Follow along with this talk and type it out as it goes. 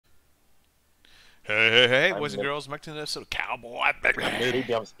Hey, boys and girls, back to the episode of Cowboy.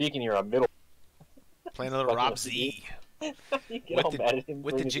 Maybe I'm speaking here. I'm middle. Playing a little ROBZ You get all mad at him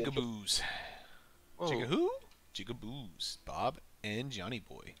with the during his intro. Jigaboos. Whoa. Jigga who? Jigaboos. Bob and Johnny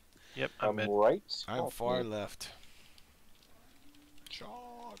Boy. Yep, I'm mid. right. I'm Oh, far man. left.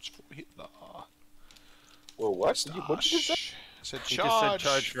 Charge for Hitler. Whoa, what? What did you just say? Stash. I said He just said charge,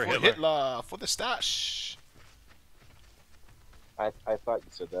 charge for Hitler. Hitler for the stash. I thought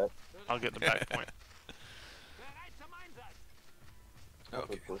you said that. I'll get the back point.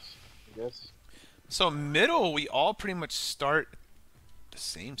 Okay. Of course, I guess. So middle, we all pretty much start the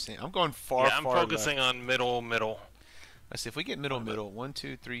same. I'm going far, Yeah, I'm far focusing left. on middle. Let's see if we get middle. 1,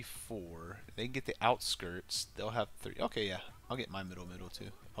 2, 3, 4. They get the outskirts. They'll have 3. Okay, yeah. I'll get my middle too.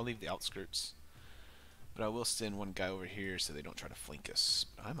 I'll leave the outskirts. But I will send one guy over here so they don't try to flank us.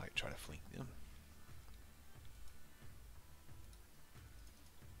 But I might try to flank them.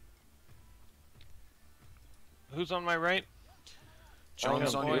 Who's on my right?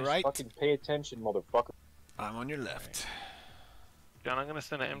 John's on your boys. right. Fucking pay attention, motherfucker. I'm on your left. John, I'm gonna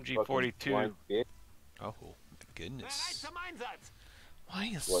send an Fucking MG42. blind bitch. Oh, my goodness. Why are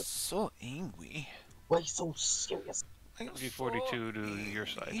you What? so angry? Why are you so serious? MG42 to your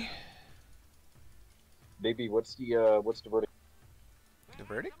side. Baby, what's the verdict? The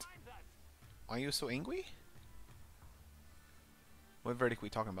verdict? Why are you so angry? What verdict are we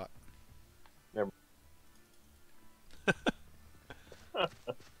talking about? Never.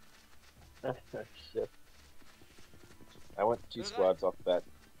 Shit. I went 2 squads off the bat.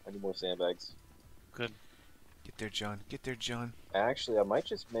 I need more sandbags. Good. Get there, John. Get there, John. Actually, I might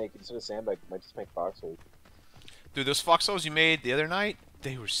just make, instead of sandbags, I might just make foxhole. Dude, those foxholes you made the other night,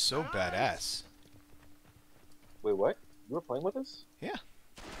 they were so badass. Wait, what? You were playing with us?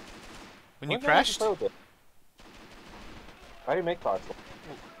 When you Why did I have to crashed? play with it? I didn't make foxhole.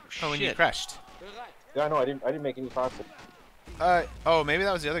 Oh, when you Shit. crashed. Yeah, no, I didn't make any foxhole. Oh, maybe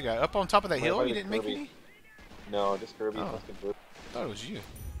that was the other guy. Up on top of that Might hill, have you been didn't make Kirby. any? No, just Kirby. Oh. Fucking Kirby. I thought it was you.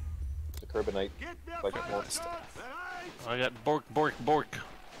 The Carbonite. Like I got Bork.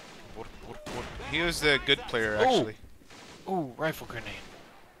 He was the good player, Oh. actually. Ooh, rifle grenade.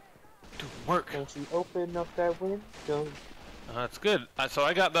 Dude, work. Don't you open up that window? That's good. So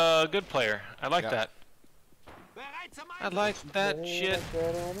I got the good player. I like Yeah. that. I like that shit.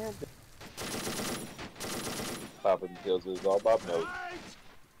 Popping kills is all Bob knows.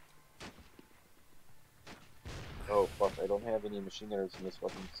 Oh fuck, I don't have any machine gunners in this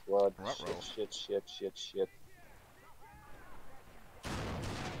fucking squad. Ruh-roh. Shit.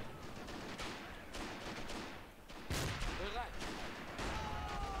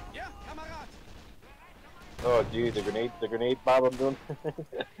 Oh dude, the grenade Bob I'm doing.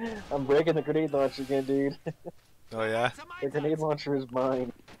 I'm breaking the grenade launcher again, dude. Oh, yeah? The grenade launcher is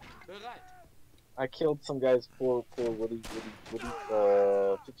mine. I killed some guy's poor Woody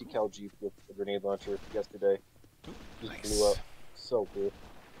 50 cal Jeep with a grenade launcher yesterday. Just Nice. blew up. So cool.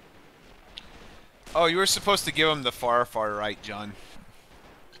 Oh, you were supposed to give him the far right, John.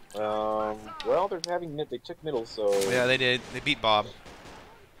 Well, they took middle, so Yeah, they did. They beat Bob.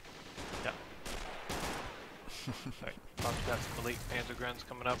 Yeah. Alright, Bob's got some elite Panzer guns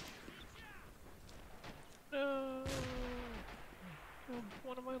coming up. No.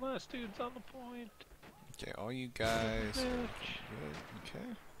 One of my last dudes on the point. Okay, all you guys are good. Okay.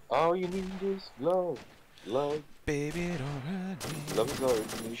 all you need is love. Baby, don't hurt me. Love is all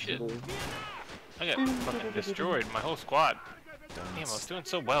you need. Shit. to live. I got fucking destroyed, my whole squad. Damn, I was doing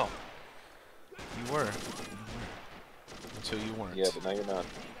so well. You were. Until you weren't. Yeah, but now you're not.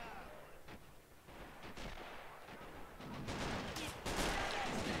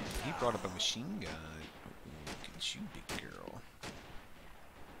 He brought up a machine gun. Ooh, look at you, big girl.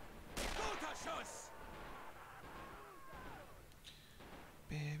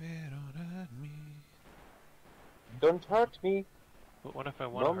 Baby, don't hurt me. Don't hurt me. But what if I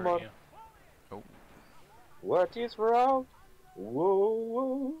want to Mama. hurt you? Oh, What is wrong?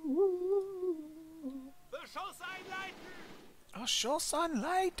 Whoa. oh, Schuss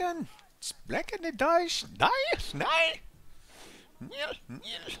anleiten. Splekende Deutsch. Nein. Nil.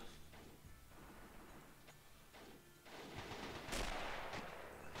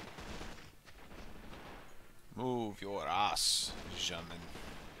 Move your ass, German.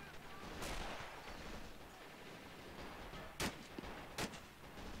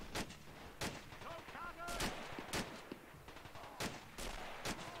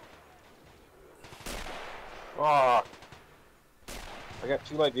 Ah. I got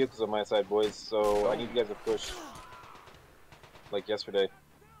 2 light vehicles on my side, boys, so I need you guys to push. Like yesterday.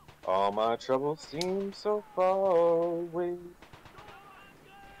 All my troubles seem so far away.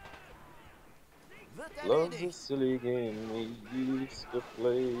 Love the silly game we used to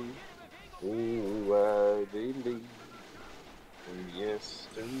play. Oh, I believe in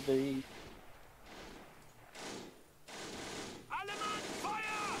yesterday.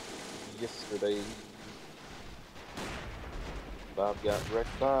 Yesterday, Bob got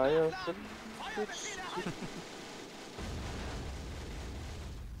wrecked by a silly bitch.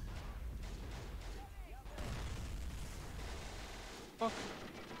 Fuck.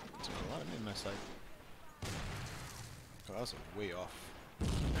 There's a lot of men on my side. Oh, that was way off.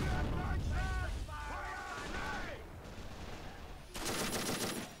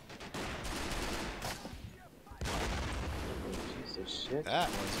 Piece of shit. That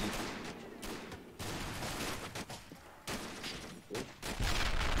was easy.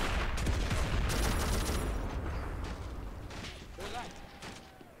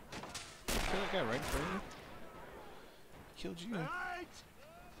 Kill that guy right in front of you. Killed you.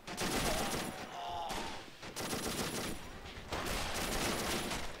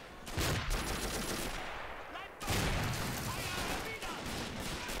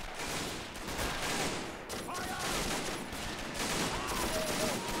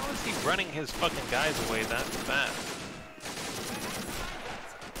 How is he running his fucking guys away that fast?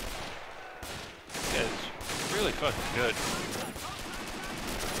 This guy's really fucking good.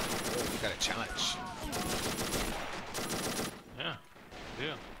 Oh, you got a challenge. Yeah,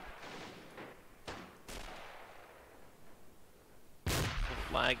 yeah.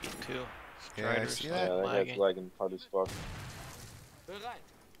 Laggy too. Yeah, I Striders see Yeah, that. that lagging. guy's lagging hard as fuck.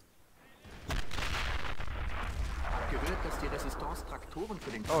 Gehört, dass die Resistance Traktoren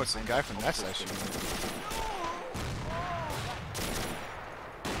für den Oh, it's the Kampf guy from that aufrüstet. session.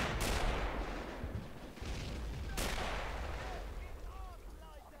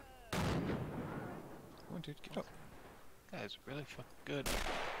 Come on, dude, get up. Guy's really fucking good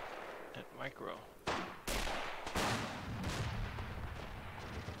at micro.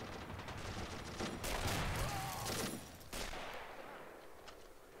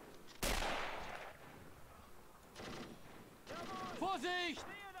 Vorsicht!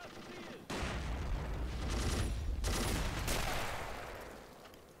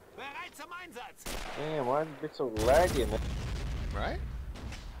 Bereit zum Einsatz! Damn, why is it so laggy? Man? Right?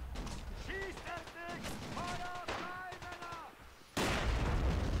 Schießt endlich! Feuer frei, Männer!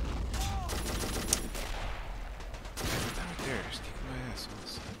 Right there, just kick my ass on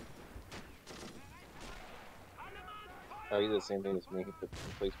this side. Oh, he did the same thing as me. He put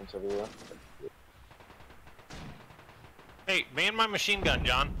replacements everywhere. Hey, man my machine gun,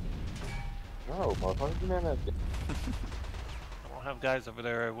 John. No, motherfucker, you man that. I don't have guys over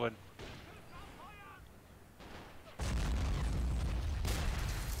there, I would.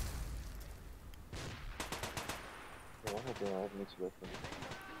 Yeah, I'm hoping I have mixed with them.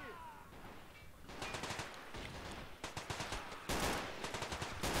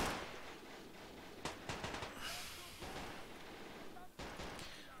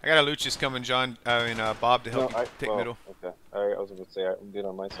 I got a Lucius coming, John. I mean, Bob, to help you take middle. Okay. Alright, I was gonna say I'm good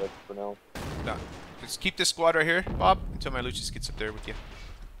on my side for now. No, just keep this squad right here, Bob, until my Lucius gets up there with you.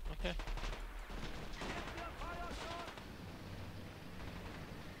 Okay.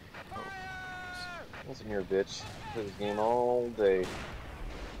 Listen here, bitch. Play this game all day.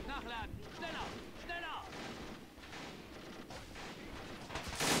 Nachladen! Schneller! Schneller!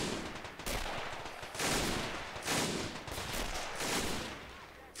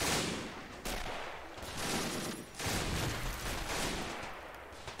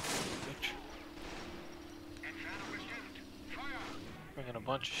 Bitch. Bringing a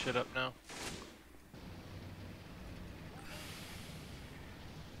bunch of shit up now.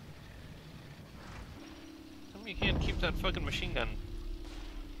 How come you can't keep that fucking machine gun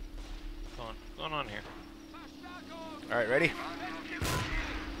going on here? All right, ready?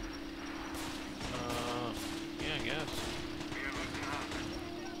 Yeah, I guess.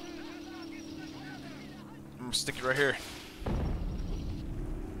 I'm gonna stick it right here.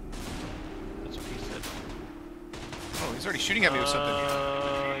 That's what he said. Oh, he's already shooting at me with something.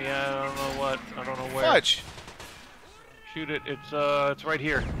 Yeah, I don't know what. I don't know where. Fudge! Shoot it. It's right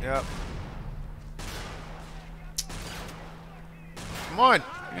here. Yep. Come on!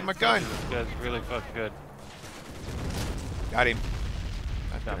 Give me my gun! This guy's really fucking good. Got him.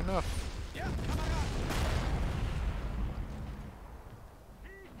 Not Got good him. enough.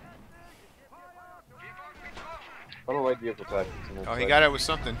 I don't like vehicle tactics. Oh, he got it with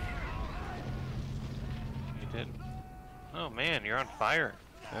something. You did. Oh man, you're on fire.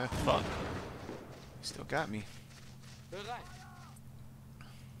 Yeah, Fuck. he still got me. Bereit!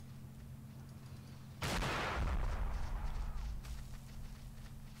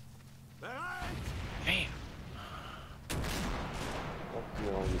 Bereit!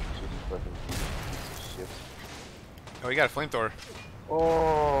 Fucking piece of shit. Oh, you got a flamethrower.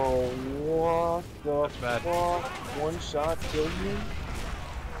 Oh, what the That's bad. fuck? One shot killed me?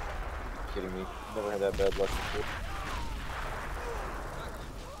 You're kidding me. Never had that bad luck before.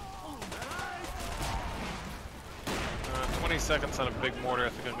 20 seconds on a big mortar. I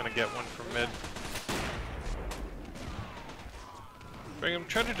think I'm gonna get one from mid. Brigham,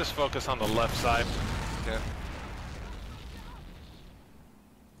 try to just focus on the left side. Okay.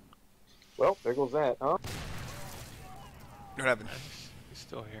 Well, there goes that, huh? What happened? He's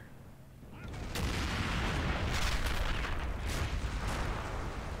still here.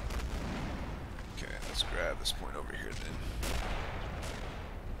 Okay, let's grab this point over here then.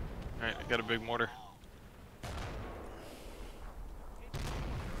 Alright, I got a big mortar.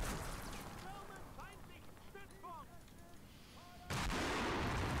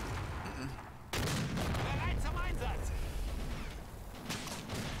 Bereit zum Einsatz.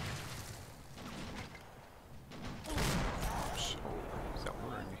 Is that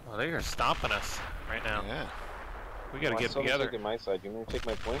watering me? Well, they are stomping us right now. Yeah. We gotta get together. Taking my side. You want me to take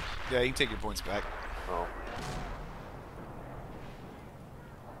my point? Yeah, you can take your points back. Oh.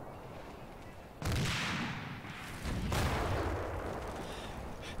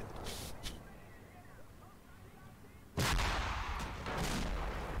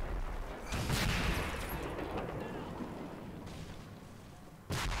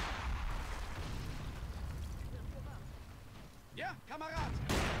 Ja, Kamerad.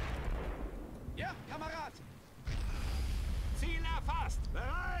 Ja, Kamerad. Ziel erfasst.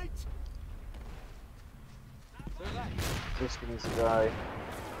 Bereit. Bereit. This needs to die.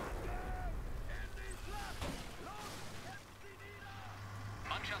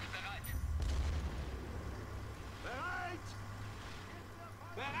 Mannschaft bereit. Bereit.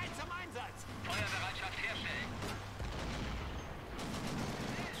 Bereit zum Einsatz. Feuerbereitschaft herstellen.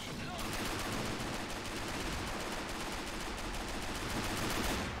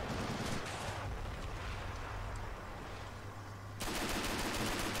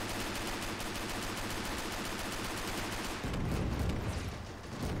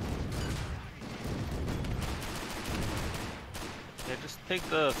 Yeah, just take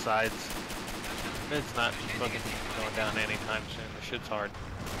the sides. Mid's not fucking going down anytime soon. The shit's hard.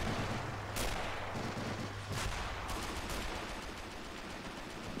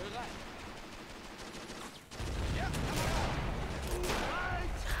 Bereit. Ja, Kamerad.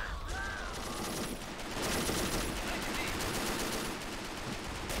 Bereit.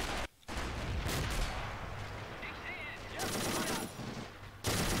 Ja, Kamerad.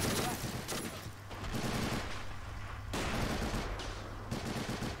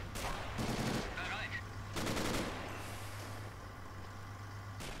 Bereit.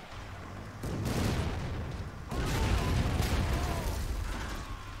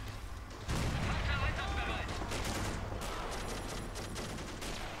 Einsatzbereit.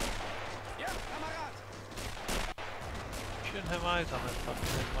 Ja, Kamerad. Shouldn't have eyes on that fucking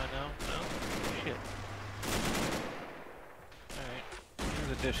thing by now. No? Shit. Alright. Here's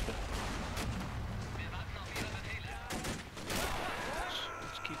the dish gun.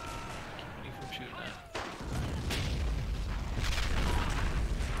 Let's keep you from shooting that.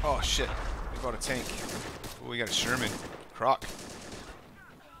 Oh shit. We bought a tank. Oh, we got a Sherman. Croc.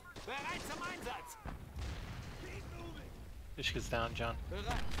 Bereit zum Einsatz. Dish gets down, John.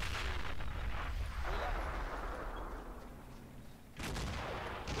 Bereit.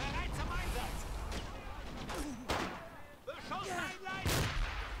 Bereit zum Einsatz. Beschuss einleiten.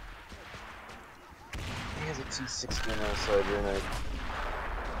 He has a T60 on our side here, and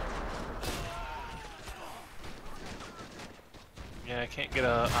Yeah, I can't get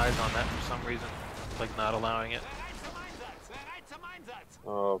eyes on that for some reason. It's like not allowing it. Bereit zum Einsatz. Bereit zum Einsatz.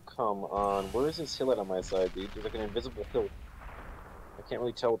 oh, come on. Where is this hill at on my side, dude? There's like an invisible hill. I can't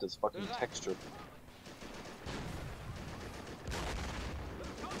really tell with this fucking texture.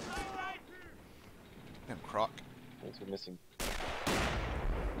 Beschuss einleiten. Damn, Croc. Thanks for missing.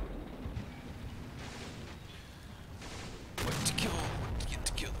 What to kill? What to get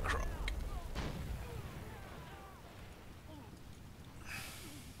to kill the Croc?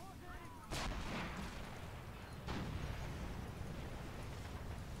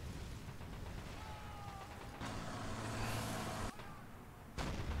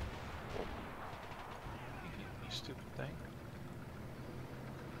 You stupid thing.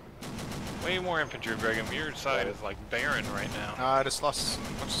 Way more infantry, Brigham. Your side is like barren right now. I just lost a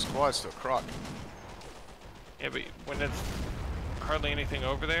bunch of squads to a Croc. Yeah, but when it's hardly anything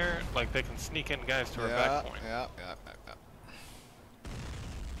over there, like they can sneak in guys to our back point. Yeah.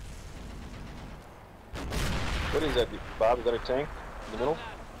 What is that, Bob? Is that a tank in the middle?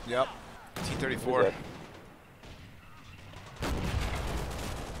 Yep. 134. that?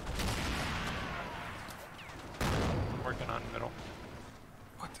 I'm working on middle.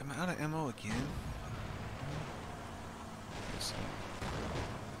 What? I'm out of ammo again?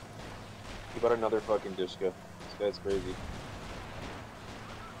 You got another fucking Dishka. This guy's crazy.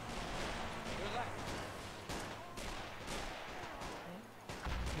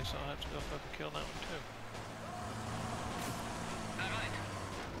 Guess I'll have to go fucking kill that one too.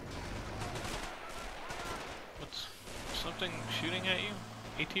 What's something shooting at you?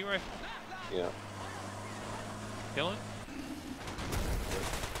 AT rifle? Yeah. Kill it?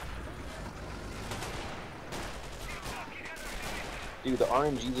 Dude, the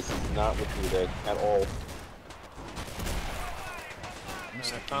RNG just is not with me today at all. I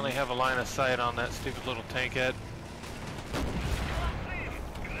finally have a line of sight on that stupid little tankette.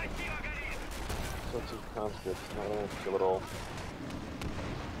 Such a conscript, not gonna kill it all.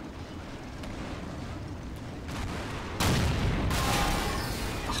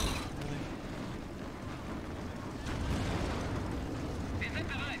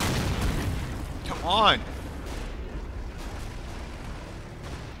 Come on!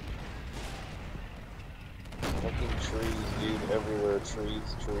 Fucking trees, dude, everywhere.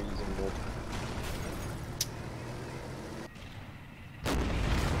 Trees, and wood.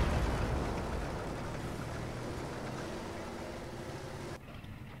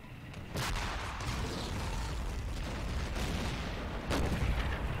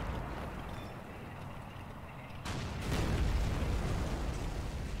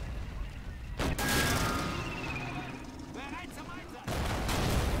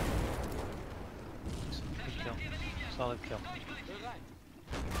 Good kill. Solid kill.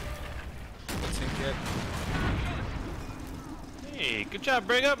 Let's get. Hey, good job,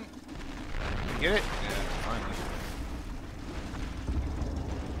 Brigham! Get it? Yeah, finally.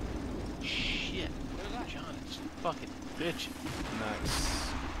 Shit. John is fucking bitching. Nice.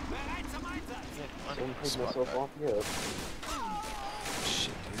 Bereit zum Einsatz! I didn't take myself off yet.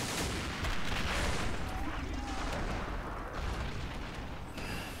 Shit, dude.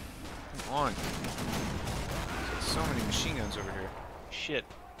 Come on. So many machine guns over here. Shit.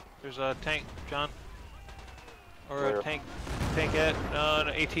 There's a tank, John. Or Where? a tankette.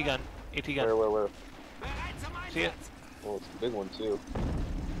 No, AT gun. AT gun. Where? Bereit zum Einsatz! See it? Oh, it's a big one too.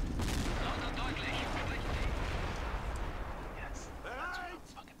 Yes. That's what I'm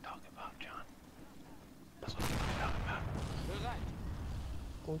fucking talking about, John. That's what I'm fucking talking about. Bereit!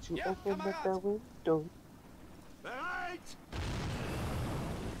 Don't you Yeah, open come up on. that window? Bereit!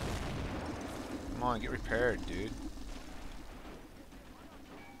 Come on, get repaired, dude.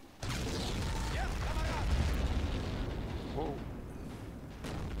 Ja, Kamerad! Whoa.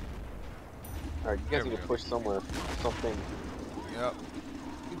 Alright, you guys There need we to go. push somewhere. Something. Yep.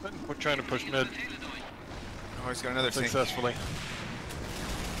 We're trying to push mid Oh, he's got another tank. successfully.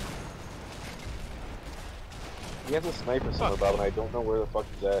 He has a sniper somewhere, Bob, and I don't know where the fuck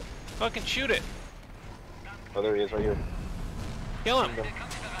he's at. Fucking shoot it! Oh, there he is, right here. Kill him!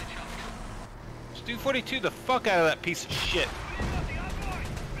 Stu 42 the fuck out of that piece of shit!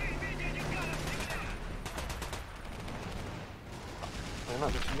 Why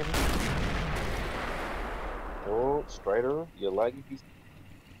not? Just get him. Oh, Strider, you laggy piece.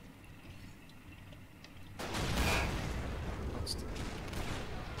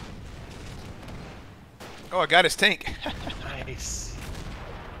 Oh, I got his tank. Nice.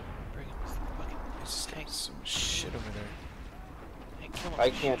 Bring him this fucking It's tank. so much shit over there. Hey, kill him. I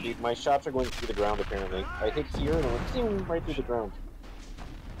can't, dude. My shots are going through the ground, apparently. I hit here and it went zoom, right through the ground.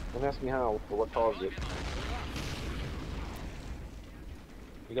 Don't ask me how or what caused it.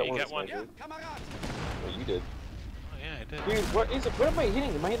 You got Yeah, you one got of one. the Ja, snipers. Kamerad! Oh, you did. Oh yeah, I did. Dude, what is it? What am I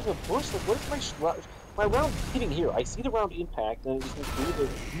hitting? Am I hitting a bush? Like, what is my round hitting here? I see the round impact and it just went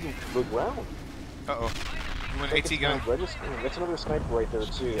through the ground. Uh-oh. You went Like AT it's gun. not registering. That's another sniper right there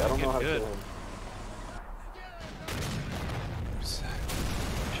too. I don't know how to Good. kill him.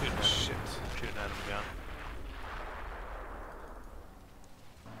 Shooting at him. Shit. Shooting at him, John.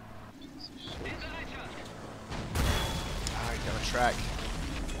 Piece of shit. Ah, I got a track.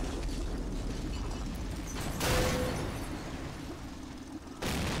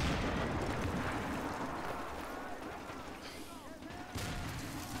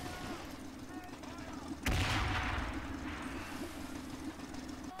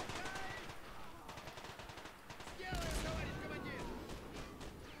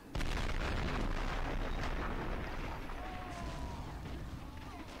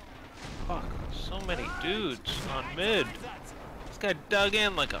 Fuck, so many dudes on mid. This guy dug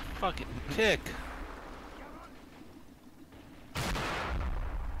in like a fucking tick.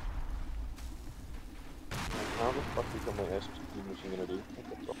 Fuck, wie kann man SG Machine Gun do? What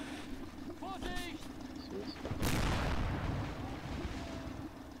the fuck? Vorsicht! Seriously?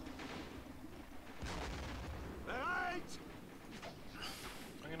 Bereit!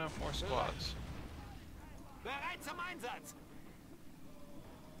 Bringing up more squads. Bereit zum Einsatz!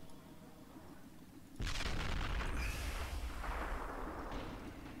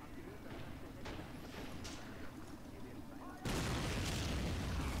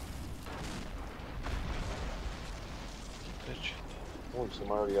 Bitch. Oh, so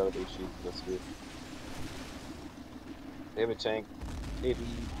I'm already out of HE. That's good. They have a tank.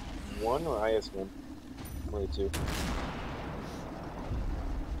 AV1 or IS1? One of the two.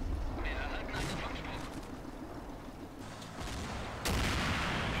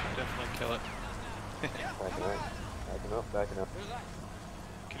 Definitely kill it. Backing up. Backing up. Backing up.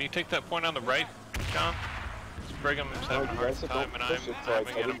 Can you take that point on the right, John? Brigham's No, having a you hard guys said time, don't and push I'm it, so I having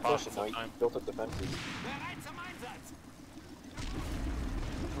an didn't push it. impossible Now you time. built up defenses. Bereit zum Einsatz!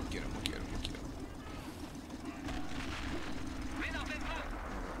 We'll get him, we'll get him, we'll get him.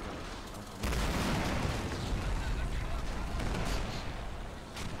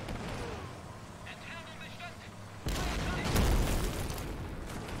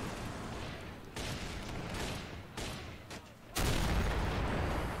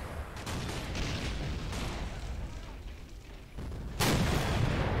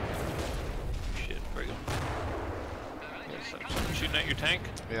 Shit, Brigham. Yes, I'm shooting at your tank.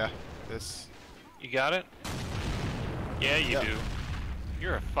 Yeah, this. You got it? Yeah, you Yeah. do.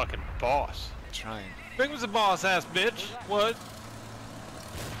 You're a fucking boss. Trying. Brigham's a boss ass bitch. What?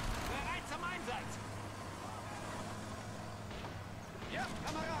 Bereit zum Einsatz! Ja,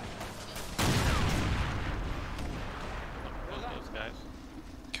 Kamerad! Those guys.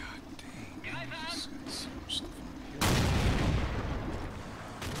 God dang. This is so much stuff on here.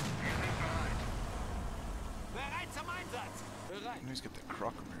 Bereit zum Einsatz! Bereit! And he's got the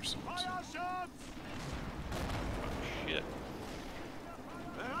Crocker or something. too. Feuerschutz! Shit.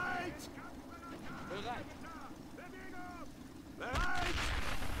 Bereit! Bereit! Bereit!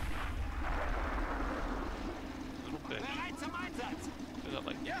 Little bitch. Bereit zum Einsatz! They got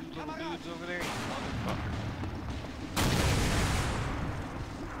like Yeah, two little Kamerad. dudes over there, you motherfucker.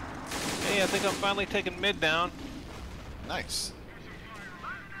 Hey, I think I'm finally taking mid down. Nice.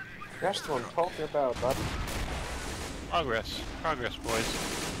 That's what I'm talking about, buddy. Progress. Progress, boys.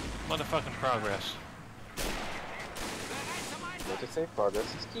 Motherfucking progress. Bereit zum Einsatz! What to say?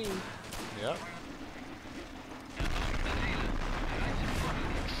 Progress is key. Yep.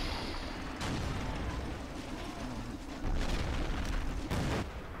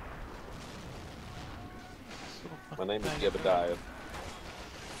 My name is Jebediah.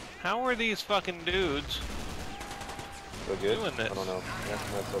 How are these fucking dudes? So good? Doing this. I don't know. I'm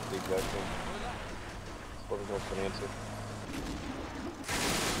asking myself the exact thing. Wasn't no an answer.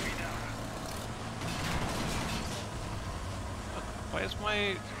 Why is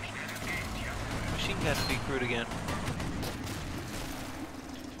my machine gun decrewed again?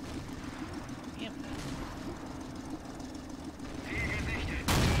 Damn.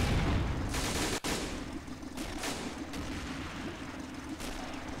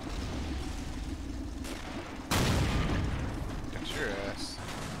 Got your ass.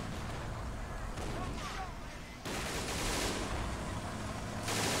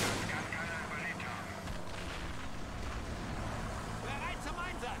 Bereit zum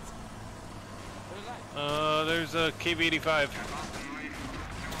Einsatz! Bereit! There's a KV-85.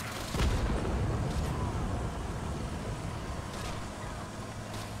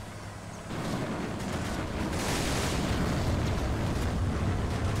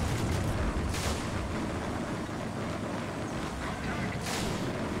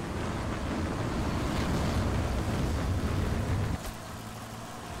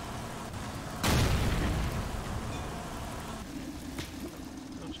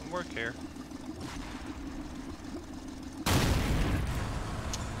 Doing some work here.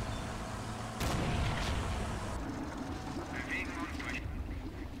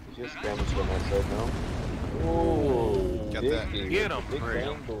 You just damaged on that side now. Whoa! Got big that. dude. Get 'em, Big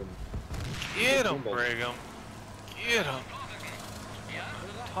Brigham. bang boom. Get him, Brigham. Get him.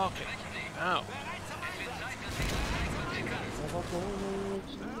 Talking out. Bereit zum Einsatz!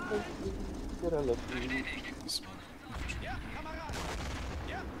 Did I look you? This one. Ja, Kamerad!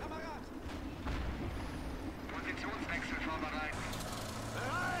 Ja, Kamerad! Positionswechsel vorbereiten.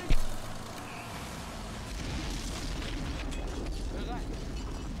 Bereit! Bereit!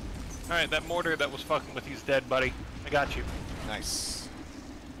 Alright, that mortar that was fucking with you's dead, buddy. I got you. Nice.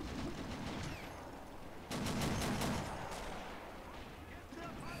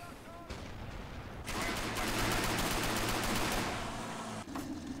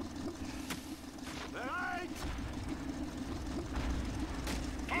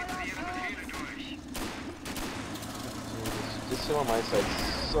 still on my side.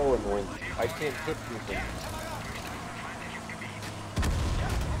 So annoying. I can't hit people.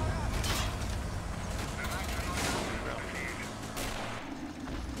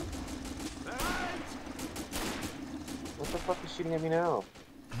 What the fuck is shooting at me now?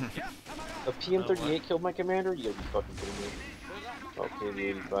 A PM-38 killed my commander? You gotta be fucking kidding me. Okay,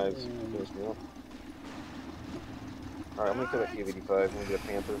 the 85's finished me up. Alright, I'm gonna kill that PF-85. I'm gonna get a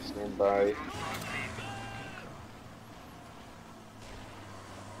Panther. Stand by.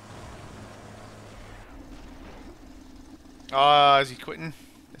 Is he quitting?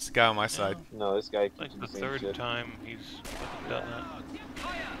 It's the guy on my side. No, this guy keeps Like doing the the same third shit. time he's fucking done that.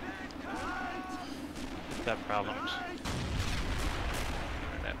 Got problems.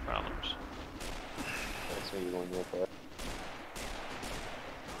 Internet problems. That's what you're going with that.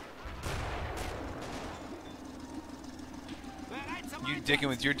 You dicking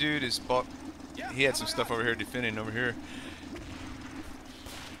with your dude is bought. He had some stuff over here defending over here.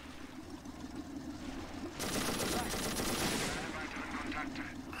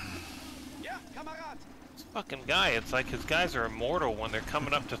 This fucking guy, it's like his guys are immortal when they're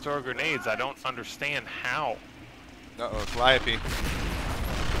coming up to throw grenades. I don't understand how. Uh-oh, Calliope. Oh,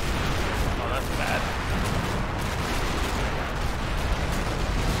 that's bad.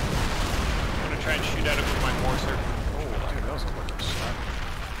 I'm gonna try and shoot at it with my mortar. Oh, dude, that was a fucking shot.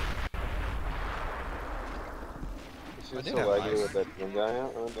 It's I just did so have laggy eyes. with that one guy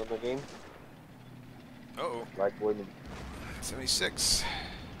on the game. Uh-oh. Black boy. 76.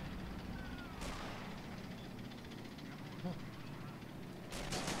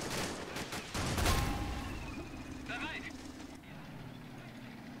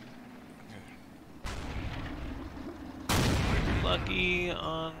 Lucky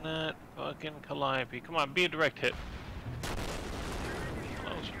on that fucking Calliope. Come on, be a direct hit.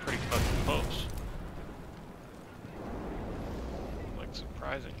 That was pretty fucking close. Like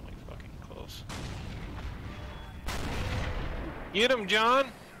surprisingly fucking close. Get him, John!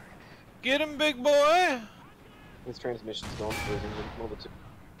 Get him, big boy! His transmission's going for him a little bit too.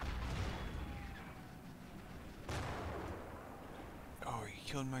 Oh, he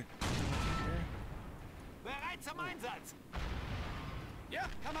killed my... Bereit zum Einsatz! Ja,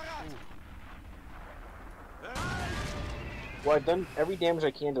 Kamerad! Bereit! Well, I've done every damage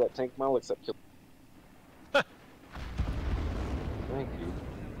I can to that tank model except kill. Thank you.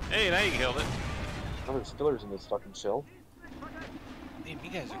 Hey, now you killed it. Now there's fillers in this fucking shell. Man, you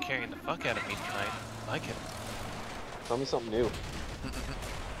guys are carrying the fuck out of me tonight. I like it. Tell me something new. Oh,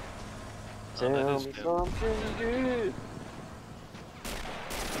 Tell that me is good. something good.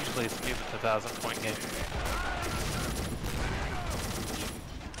 Usually it's me with the 1,000-point game.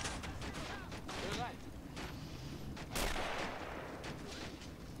 Bereit!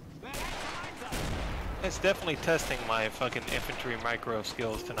 Bereit zum Einsatz! It's definitely testing my fucking infantry micro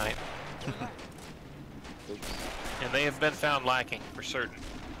skills tonight. And they have been found lacking, for certain.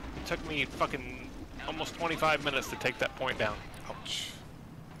 It took me fucking almost 25 minutes to take that point down. Ouch.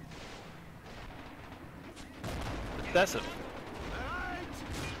 Excessive.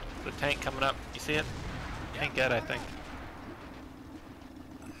 The tank coming up, you see it? Tank dead, I think.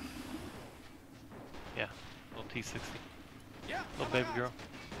 Yeah, little T-60. Little baby girl.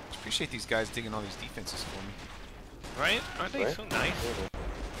 Appreciate these guys digging all these defenses for me. Right? Aren't they Right? so nice?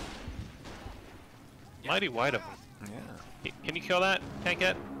 Mighty white of them. Yeah. Can you kill that,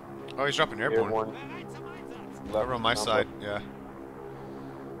 tankette? Oh, he's dropping airborne. Airborne. Over on my side, yeah.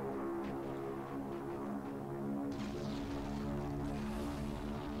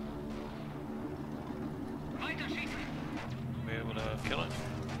 Be able to kill it?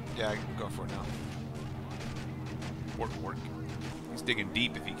 Yeah, I'm going for it now. Work. He's digging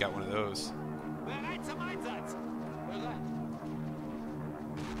deep if he got one of those. Bereit zum Einsatz! Bereit!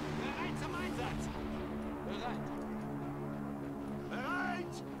 Bereit zum Einsatz! Bereit!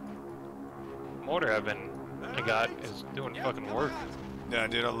 Bereit! Mortar I got is doing fucking work. Yeah,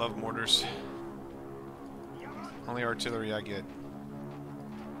 dude, I love mortars. Only artillery I get.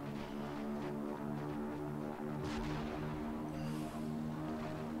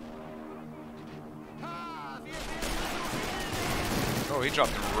 Oh, he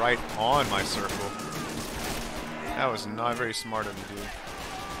dropped right on my circle. That was not very smart of him, dude.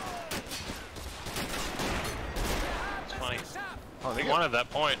 It's funny. Oh, they They get, wanted that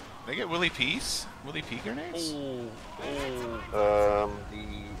point. they get Willie P's? Willie P grenades? Oh. The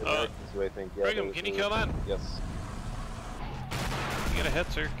Americans do, I think. Yeah, Brigham, those can you are- kill that? Yes. You got a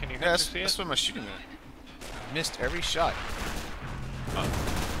hit, sir. Can you Yeah, see that's it? what I'm shooting at. Missed every shot. Oh.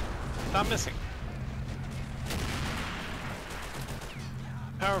 Stop missing.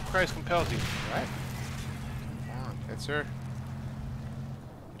 Power of Christ compels you. Right. Come on, that's her.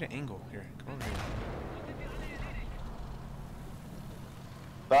 Get an angle here. Come over here.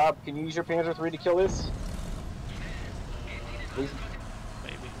 Bob, can you use your Panzer III to kill this? Please.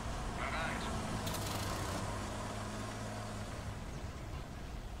 Maybe.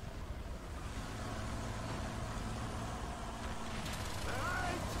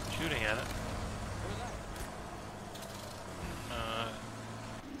 Shooting at it.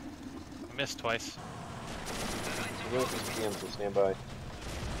 Missed twice. PM, so stand by.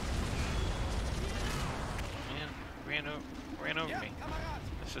 Man, ran over me.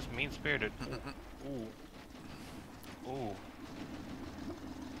 It's just mean-spirited. Ooh. Ooh.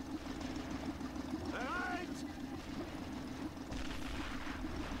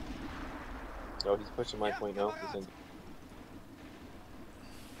 Oh, he's pushing my point now. He's in.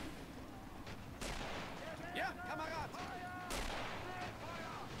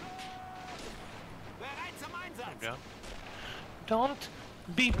 Yeah. Don't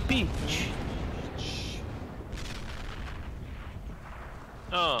be beach.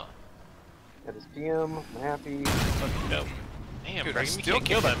 Oh. Got his PM. I'm happy. No. Damn, Dude, Brayden, I you still can't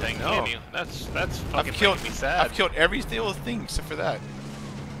kill that thing, no. can you? That's fucking I've killed making me sad. I've killed every single thing except for that.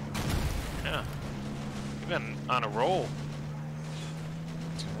 Yeah. You've been on a roll.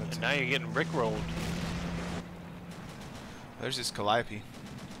 And now you're getting rickrolled. There's this Calliope.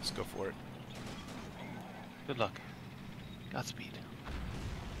 Let's go for it. Good luck. Godspeed.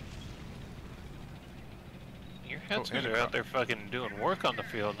 Your headsers are out there fucking doing work on the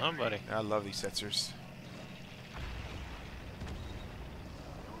field, huh, buddy? I love these Hetzers.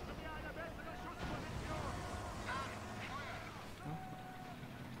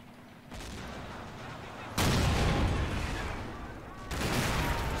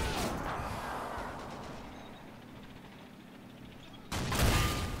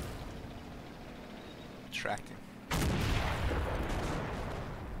 Tracking.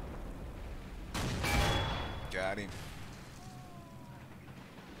 Got him.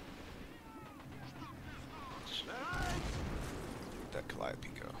 Where'd that Calliope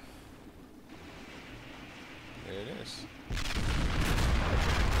go? There it is.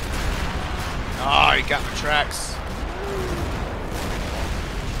 Oh, he got my tracks.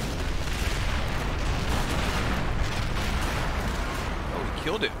 Oh, he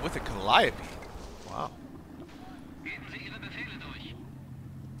killed it with a Calliope. Wow.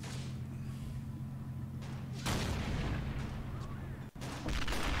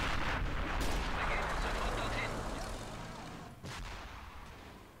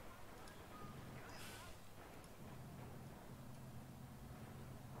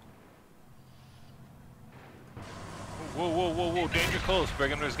 Whoa, whoa, whoa, whoa, danger close,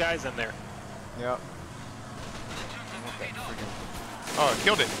 Brigham, there's guys in there. Yep. Oh, I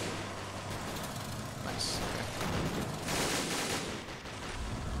killed it. Nice.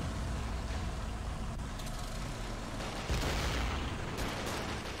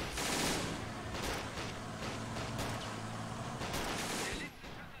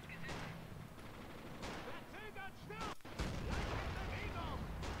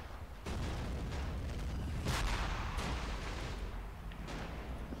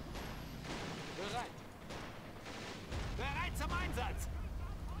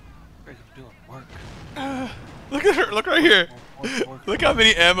 Brigham's doing work. Look at her. Look right here. Work. Look how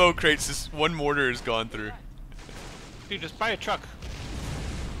many ammo crates this one mortar has gone through. Dude, just buy a truck.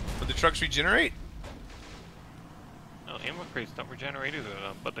 But the trucks regenerate? No, ammo crates don't regenerate either,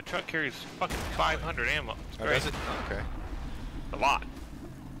 though. But the truck carries fucking 500 ammo. It's Oh, great. does it? Oh, okay. A lot.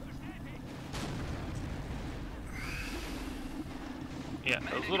 Yeah,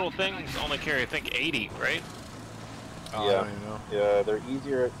 those little things only carry, I think, 80, right? Oh, Yeah. I don't even know. Yeah, they're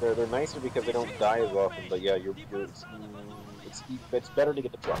easier. They're nicer because they don't die as often. But yeah, it's better to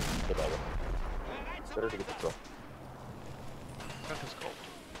get the truck. Put it that way. It's better to get the truck. Truck is cold.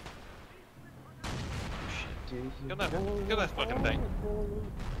 Shit. Kill that fucking thing.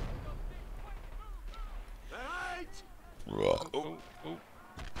 Oh. Oh, oh.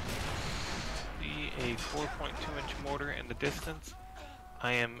 See a 4.2-inch mortar in the distance.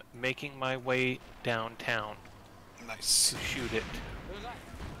 I am making my way downtown Nice. to shoot it.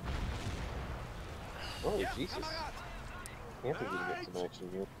 Oh, Jesus. Can't believe we get some action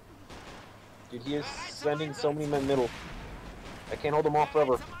here. Dude, he is sending so many men middle. I can't hold them off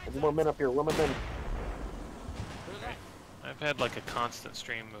forever. I need more men up here. Where are my men? I've had like a constant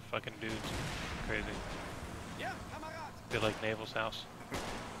stream of fucking dudes. Crazy. Feel like Naval's house.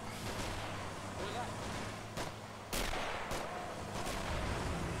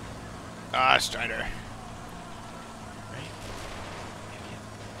 Ah, Strider.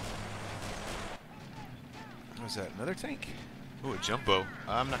 What was that? Another tank? Ooh, a jumbo.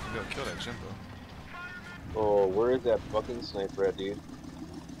 I'm not gonna be able to kill that jumbo. Oh, where is that fucking sniper at, dude?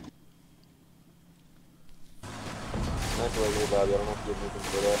 Sniper right here, Bobby. I don't know if you have anything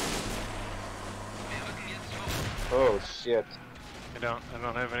for that. Oh shit. I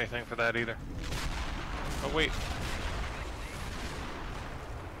don't have anything for that either. Oh wait.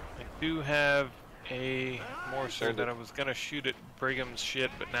 I do have a Morser that I was gonna shoot at Brigham's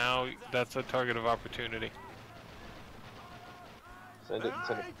shit, but now that's a target of opportunity. Send it,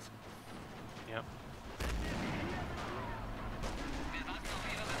 send it. Yep.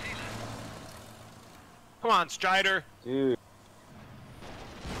 Come on, Strider! Dude.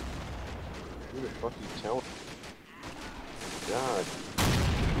 Who the fuck are you telling? God.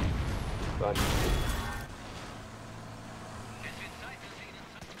 God.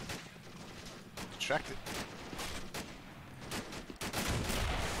 Distracted.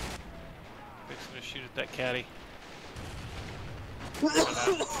 Fixing to shoot at that caddy.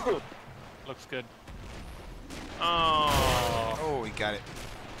 Looks good. Oh! Oh, he got it.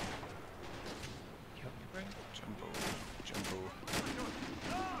 Jumbo. Jumbo.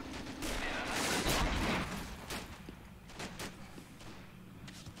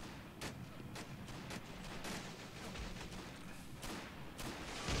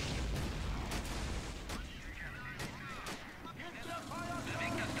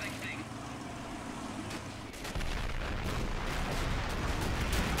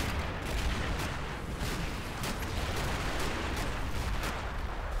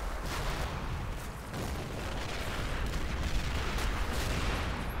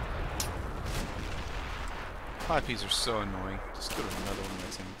 Pipes are so annoying. Just go to another one of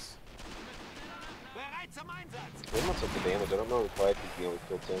my tanks. Bereit zum Einsatz! They must have the damage. I don't know if I could be able to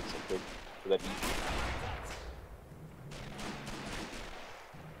kill tanks so quick for that easy.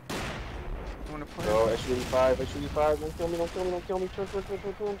 You wanna play? Oh, SU-85, SU-85. Don't kill me, don't kill me, don't kill me. Turn, turn, turn,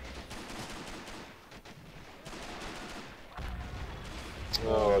 turn, turn.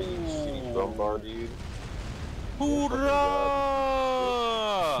 Oh, you shitty drum bar, dude. Hoorah!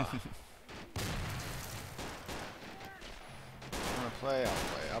 Play, I'll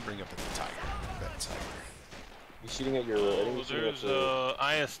play. I'll bring up the tiger. That tiger. You shooting at your. I think you're shooting There's at the...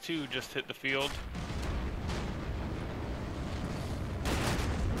 IS-2 just hit the field.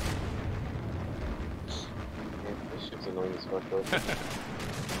 Yeah, this shit's annoying as fuck, though.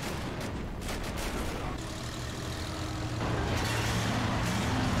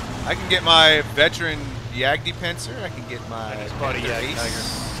 I can get my veteran Yagdi Pencer. I can get my I just bought a Panther Yag Ace.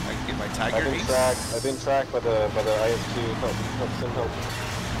 Tiger. I can get my Tiger Ace. I've been tracked by the IS-2. Help, send help.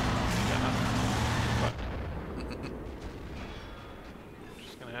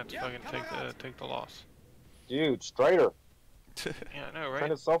 Just gonna have to fucking take the loss. Dude, Strider. Yeah, I know, right?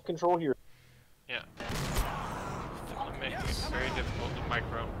 Trying to self-control here. Yeah. I'm making it very difficult to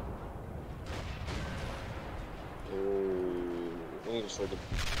micro. I need to sort of.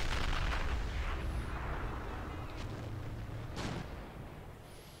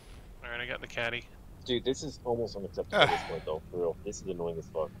 Alright, I got the caddy. Dude, this is almost unacceptable at this point, though. For real, this is annoying as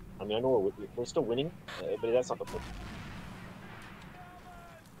fuck. I mean, I know we're still winning, but that's not the point.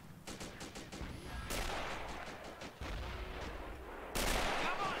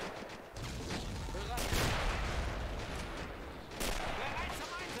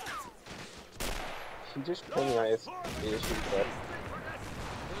 He just playing IS.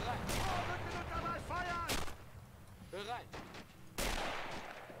 Bereit!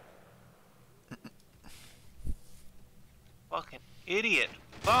 Fucking idiot.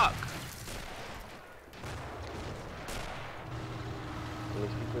 Fuck!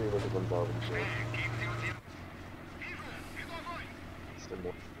 Let's be clear with the gun bar. Still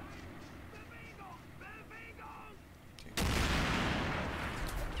more.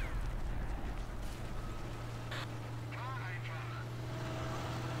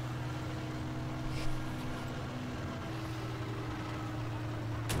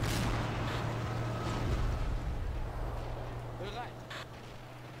 Bereit!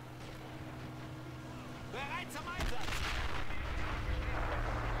 Bereit zum Einsatz!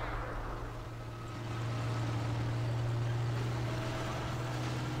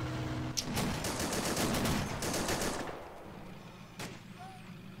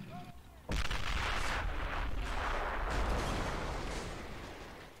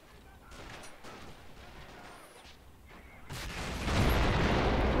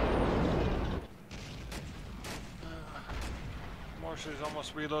 Morser's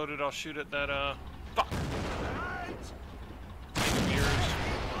almost reloaded. I'll shoot at that, fuck!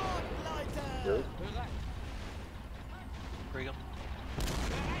 Good. Brigham.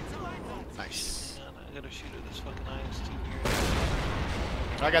 Nice. I gotta shoot at this fucking IS-2 here.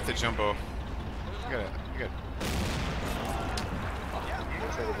 I got the jumbo. I got it.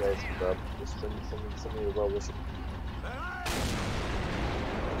 Let's have the guys keep up. Just send me a well wisher.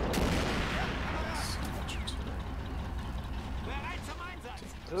 Bereit zum Einsatz.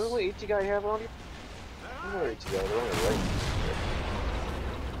 Is there only 80 guy have on you? There's only 80 guy, they're only right.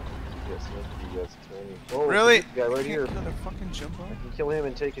 Yes, yes, 20. Oh, Really? there's a guy right here. Kill the fucking jumbo. I can kill him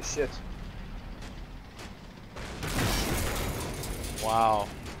and take his shit. Wow.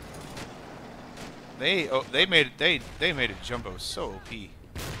 They made a jumbo so OP. Yeah.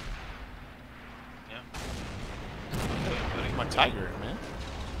 My tiger, man.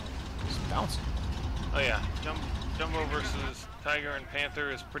 It's bouncing. Oh yeah, Jumbo versus Tiger and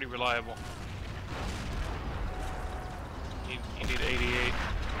Panther is pretty reliable. You need 88.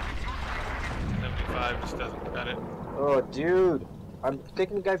 75 just doesn't cut it. Oh, dude. I'm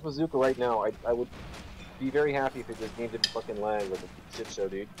taking the guy's bazooka right now. I would be very happy if it just game didn't fucking lag like a shit show,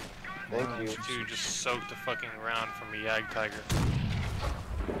 dude. Thank you. Dude just soaked the fucking round from a Yag Tiger.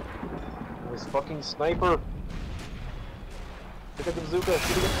 This fucking sniper. Look at the bazooka.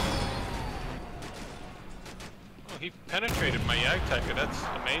 Shoot it. Oh, he penetrated my Yag Tiger. That's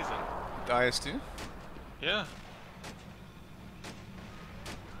amazing. The IS2? Yeah.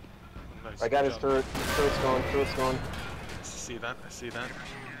 Nice I got his job. turret. His turret's gone. Turret's gone. I see that. I see that.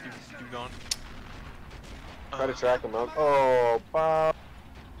 Keep going. Try to track him out. Oh, Bob.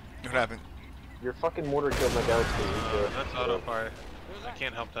 What happened? Your fucking mortar killed my galaxy. That's autofire. I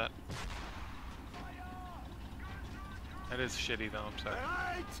can't help that. That is shitty though, I'm sorry.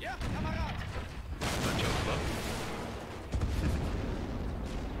 Bereit. Ja, Kamerad. Not your fault.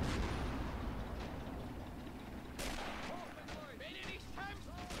 Wenn ihr nicht kämpft,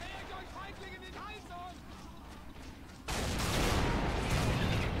 schlägt euch Feindlinge in den Hals um.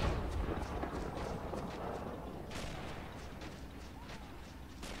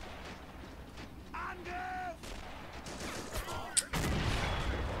 Angriff!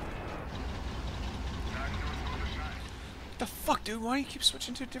 What the fuck, dude? Why do you keep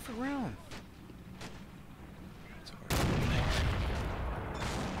switching to a different round? It's hard.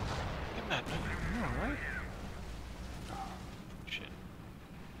 Get that, man. No, right? Shit.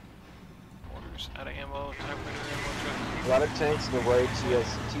 Orders out of ammo, typewriter ammo, A lot of tanks to the right. He has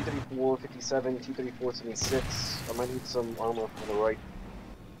T-34, 57, T-34, 76. I might need some armor on the right.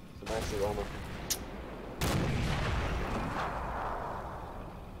 Some actual armor.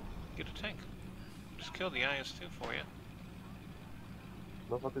 Get a tank. Just kill the IS-2 for you.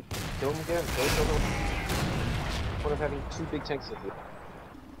 Motherfucker, kill him again. Kill him. What's the point of having two big tanks with you?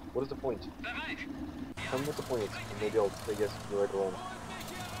 What is the point? Tell me what the point is, and maybe I'll say yes, you're right or wrong.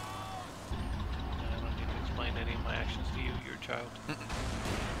 I don't need to explain any of my actions to you, you're a child.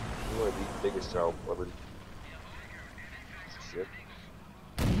 You are the biggest child ever. Shit.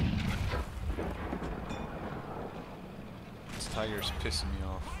 This tiger's pissing me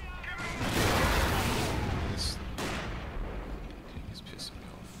off. This thing is pissing me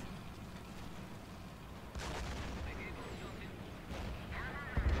off.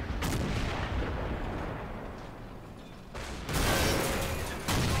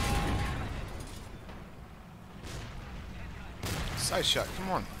 Side shot, come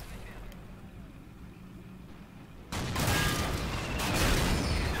on.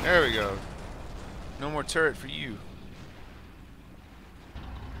 There we go. No more turret for you.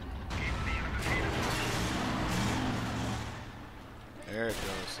 There it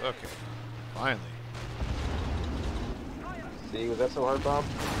goes. Okay. Finally. See, was that so hard, Bob?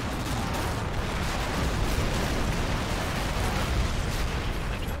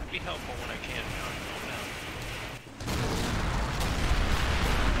 I try to be helpful when I can.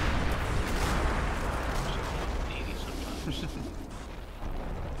 Needy sometimes.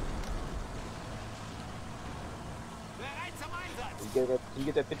 Bereit zum Einsatz. Can you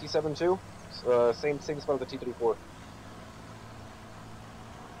get that 57 too? Same spot with the T-34.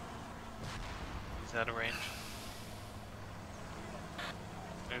 He's out of range.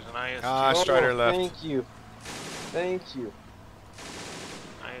 There's an IS-2. Ah, Strider left. Thank you. Thank you.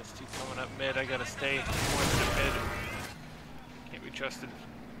 IS-2 coming up mid. I gotta stay towards the mid. Can't be trusted.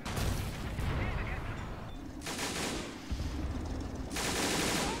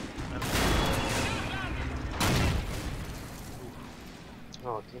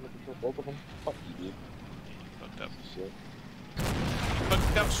 Oh, damn it, you killed both of them? Fuck you, dude. Fucked up. Shit.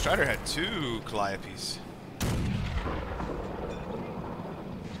 Fucked up. Strider had 2 Calliopes.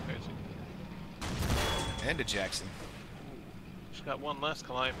 Crazy. And a Jackson. Just got one less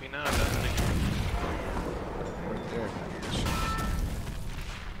Calliope now, doesn't he? Right there.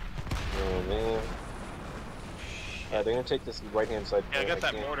 Oh, man. They're gonna take this right-hand side. Yeah, I got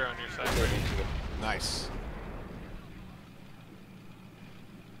that can't- mortar on your I side. can't reach it. Nice.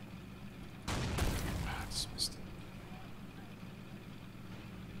 Ah, just missed it.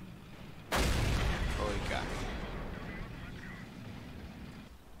 Oh, he got me.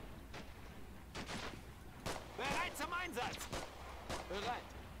 Bereit zum Einsatz! Bereit!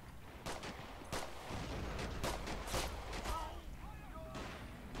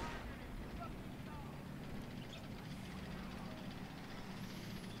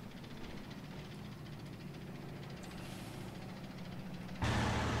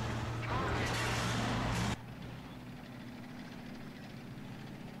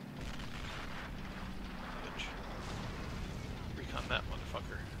 Bitch. Recon that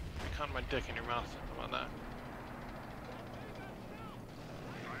motherfucker. Recon my dick in your mouth. How about that?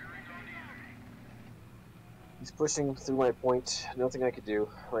 He's pushing through my point. Nothing I could do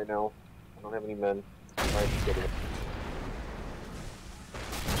right now. I don't have any men. I have to get it.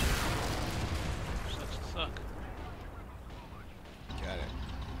 Sucks to suck. Got it.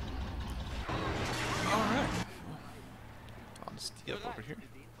 Alright. I'll just tee up over here.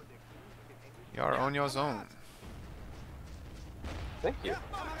 You are on your zone. Thank you.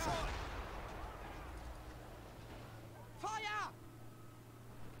 Feuer!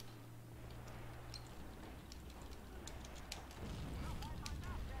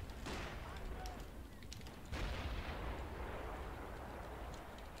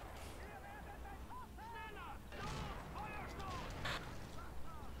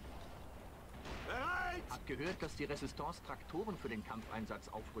 Bereit! Hab gehört, dass die Resistance Traktoren für den Kampfeinsatz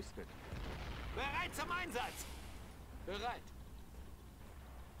aufrüstet. Bereit zum Einsatz! Bereit!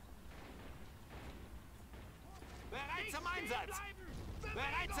 Bereit zum Einsatz!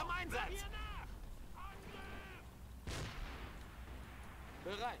 Bereit zum Einsatz!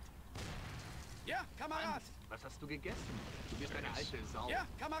 Bereit! Ja, Kamerad! Was hast du gegessen? Du bist eine alte Sau. Ja,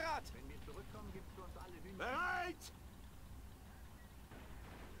 Kamerad! Wenn wir zurückkommen, gibst du uns alle Hühnchen. Bereit!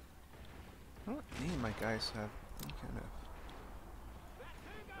 I don't think any of my guys have any kind of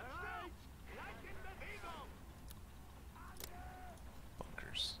Bereit! Bleibt in Bewegung!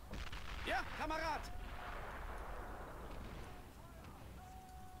 bunkers. Ja, Kamerad!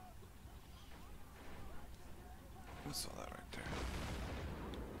 Who saw that right there?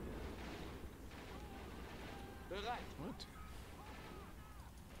 Bereit! What?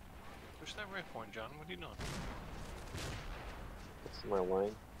 Push that red point, John. What are you doing? That's my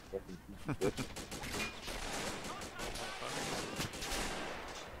line. Fucking piece of shit.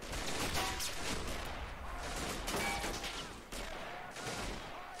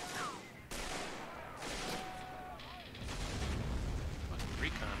 Fucking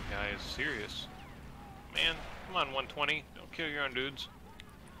recon guy is serious. Man, come on, 120. Don't kill your own dudes.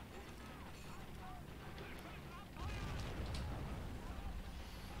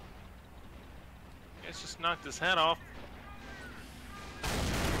 Let's just knocked his head off.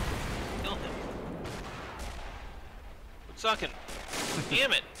 Kill him. Quit sucking.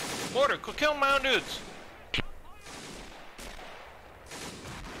 Damn it. Mortar, quit killing my own dudes.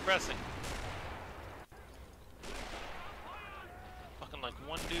 Pressing. Fucking like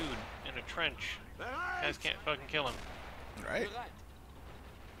one dude in a trench. Guys can't fucking kill him. Right? Bereit!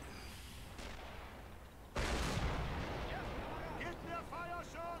 Gib mir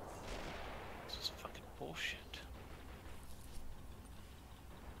Feuerschutz! This is fucking bullshit.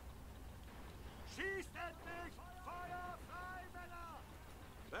 Schießt endlich! Feuer frei, Männer!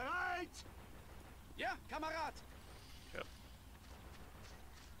 Bereit! Ja, Kamerad! Yep.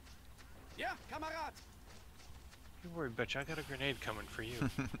 Ja, Kamerad! You worried, bitch. I got a grenade coming for you.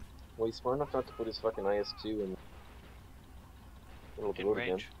 Well, he's smart enough not to put his fucking IS-2 in the middle of the In road again.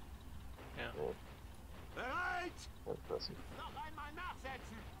 range. Yeah. Bereit! That's impressive. Noch einmal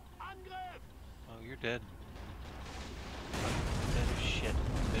nachsetzen! Angriff! Oh, you're dead. Fucking dead as shit,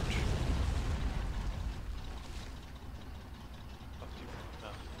 bitch. Fuck you.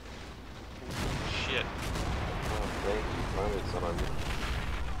 No. Shit. Oh, thank you. Finally, it's not on me.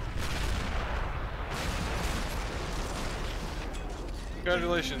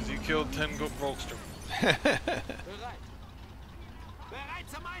 Congratulations, you killed 10 Volkstrom. Bereit! Bereit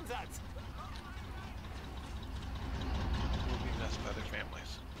zum Einsatz! Will be messed by their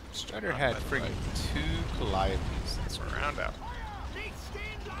families. Strider had friggin' 2 Calliopes. That's We're round out. Nicht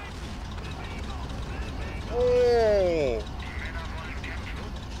stehen bleiben! Oh!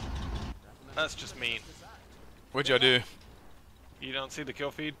 That's just mean. What'd y'all do? You don't see the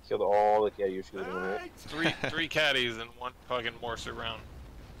kill feed? Killed all the caddies shooting in the head. Three caddies and one fucking mortar round.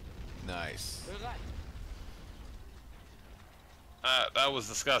 Nice. Bereit! That was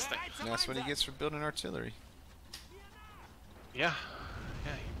disgusting. Bereit zum And that's what he Einsatz! gets for building artillery. Yeah.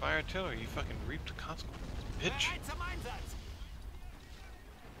 Yeah, you buy artillery, you fucking reap the consequences, bitch. Bereit zum Einsatz.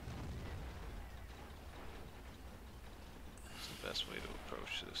 What's the best way to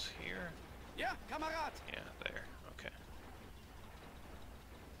approach this here? Ja, Kamerad. Yeah, there. Okay.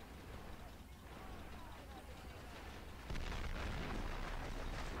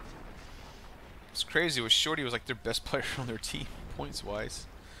 It's crazy. Was Shorty was like their best player on their team, points wise.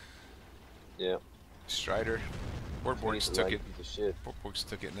 Yeah. Strider. He's Borg's a took right it. piece of shit. Borg's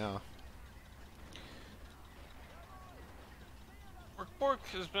took it now. Bork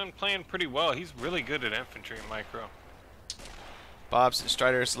has been playing pretty well. He's really good at infantry and micro. Bob's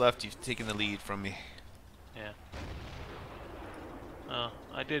Strider's left. You've taken the lead from me. Yeah. Oh,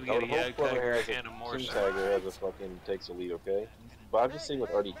 I did I get would a hope Yag whoever Tiger has and a King Morse. Tiger has a fucking takes a lead, okay? But I'm just saying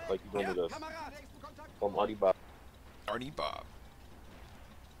with Artie, like he normally does. Kamerad. Call him Artie Bob. Arnie Bob.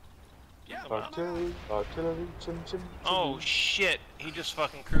 Ja, Artillery, artillery, chim chim. Oh shit, he just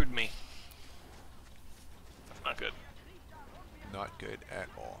fucking crewed me. That's not good. Not good at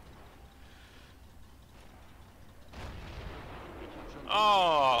all.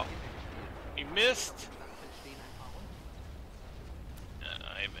 Oh, he missed.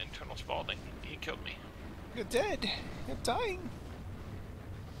 I have internal spalding. He killed me. You're dead. You're dying.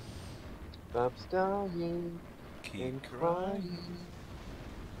 Bob's dying Keep and crying.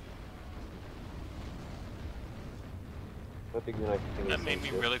 I think you're not thinking That the made same me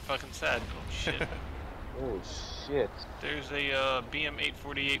shit. really fucking sad. Oh shit. Oh shit. There's a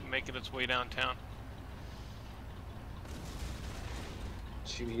BM-848 making its way downtown.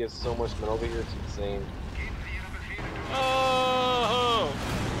 Shoot, he has so much metal over here, it's insane. Oh!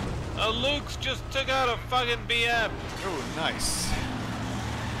 A Luke's just took out a fucking BM. Oh, nice.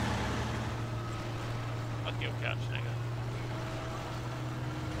 Fuck you, couch nigga.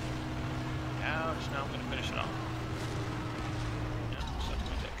 Ouch, now I'm gonna finish it off. Yeah, suck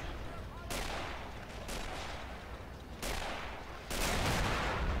my dick.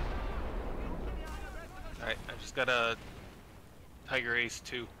 Alright, I just got a Tiger Ace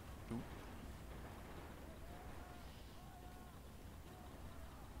 2.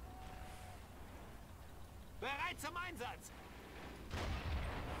 bereit zum Einsatz.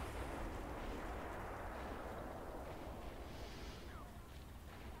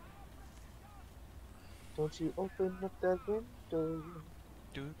 Don't you open up that window.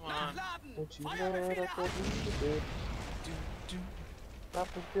 Do, Come on. Nachladen. Don't you Feuerbefehle let up ab. that window. do, do,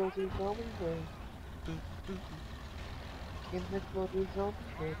 Papa filters on the way. do, do. In the floaters on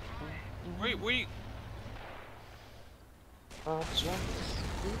the way. Wait. Pop's right.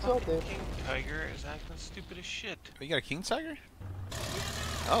 He's all there. King Tiger is acting stupid as shit. Oh, you got a King Tiger?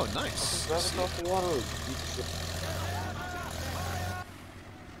 Oh, nice. Drive across the water. Piece of shit.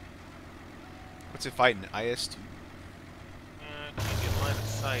 What's it fighting? IS-2? Can't get line of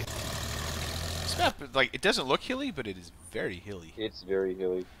sight. This map, like, it doesn't look hilly, but it is very hilly. It's very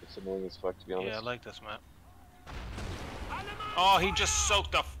hilly. It's annoying as fuck, to be honest. Yeah, I like this map. Oh, he just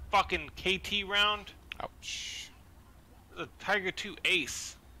soaked a fucking KT round. Ouch. The Tiger 2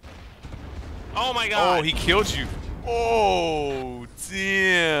 Ace. Oh my god. Oh, he killed you. Oh,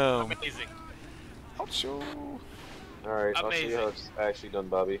 damn. Amazing. Ouch. Alright, I'll show you Amazing. how it's actually done,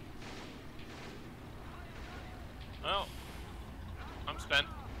 Bobby. Well, I'm spent.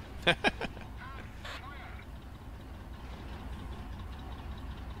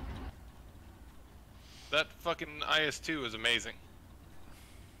 That fucking IS-2 is amazing.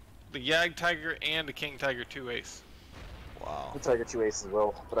 The Yag Tiger and the King Tiger 2 Ace. Wow. The Tiger 2 ace as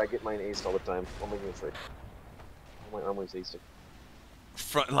well, but I get mine aced all the time. I'll make it right. All my armor's aced.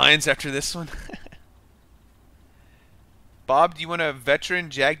 Front lines after this one. Bob, do you want a veteran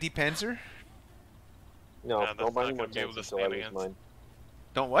Jag D Panzer? No, Yeah, don't that's buy not any more gonna be able tanks to until I stand lose against. mine.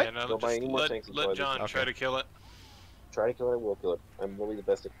 Don't what? Yeah, no, Don't buy just any more tanks until I let lose. John Okay. try to kill it. Try to kill it, I will kill it. I'm really the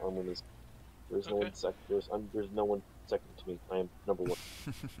best at armor this. There's no Okay. one second. There's no one second to me. I am number one.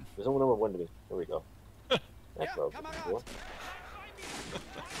 There's no one number one to me. There we go. That's Yeah, what I was looking for.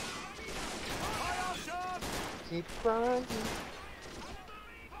 Keep crying.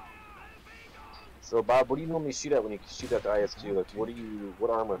 So Bob, what do you normally shoot at when you shoot at the IS-2? Like, what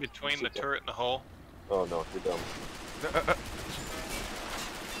armor? do you Between the shoot at? turret and the hull. Oh no, you're dumb.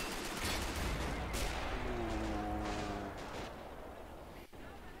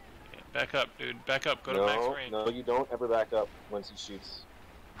 Yeah, back up, dude. Back up. Go to max No, range. no, you don't ever back up once he shoots.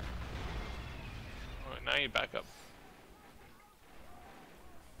 Alright, now you back up.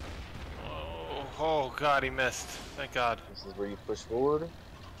 Oh god, he missed. Thank god. This is where you push forward.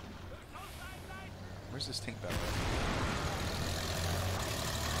 Where's this tank battle?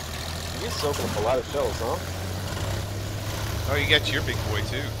 You're soaking up a lot of shells, huh? Oh, you got your big boy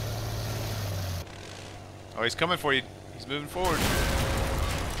too. Oh, he's coming for you. He's moving forward.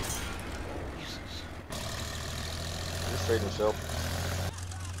 Just trading shell.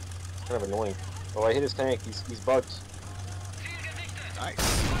 It's kind of annoying. Oh, I hit his tank. He's bugged.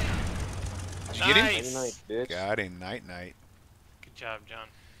 Nice. Did you get him? Nice. Night, bitch. Got him. Night night. Good job, John.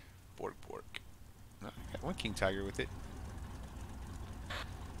 Bork bork. Oh, I got one king tiger with it.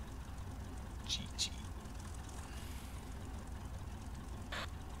 GG.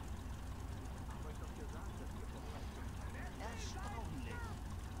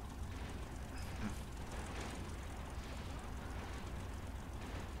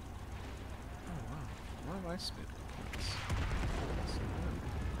 Why do I spit points?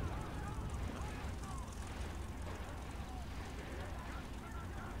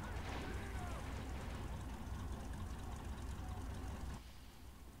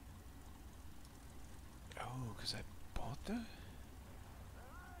 Oh, because I bought that?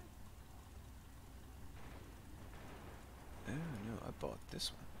 No, no, I bought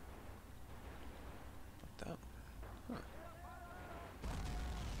this one. Bought that one. Huh.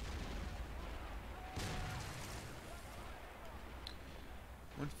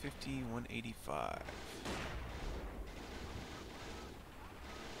 $150, $185.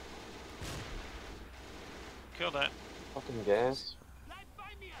 Kill that. Fucking gas. Bleibt bei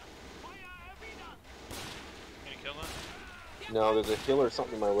mir! Feuer erwidert! Can you kill that? No, there's a hill or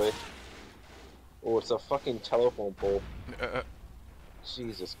something in my way. Oh, it's a fucking telephone pole.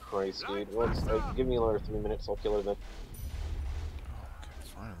 Jesus Christ, dude. Well, give me another 3 minutes, I'll kill it then. Oh, okay,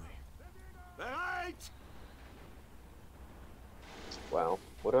 finally. Bereit! Wow,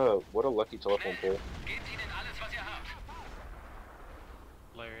 what a lucky telephone pole. Gebt ihnen alles, was ihr habt!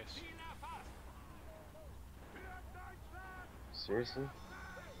 Hilarious. Seriously?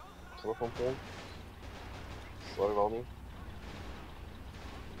 Telephone pole? Slaughtered all me?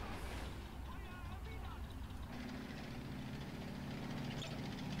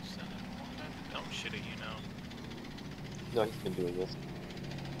 Dumb shit at you now. No, he's been doing this.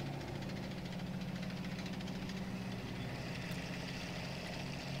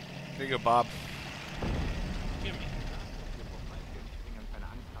 There you go, Bob. Give me.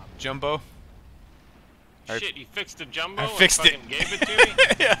 Jumbo. Shit, you fixed the jumbo I fixed and it. fucking gave it to me?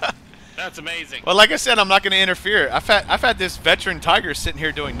 Yeah. That's amazing. Well, like I said, I'm not going to interfere. I've had this veteran tiger sitting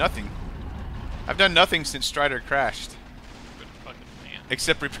here doing nothing. I've done nothing since Strider crashed, Good fucking man.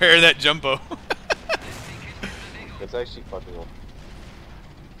 except repair that jumbo. It's actually fucking up.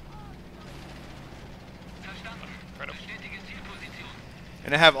 Incredible.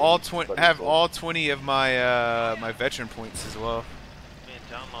 And I have all 20 of my my veteran points as well. Man,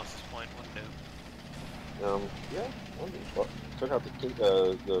 John lost his point. What do? Yeah, well, took out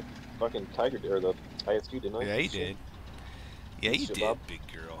the fucking tiger, or the ISQ, didn't I? Yeah, he did. Yeah, he Shit, did, Bob. big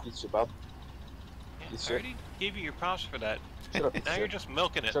girl. Piece of shit, Bob. Yeah, Piece of I shit. already gave you your props for that. Shut up, piece Now of you're shit. just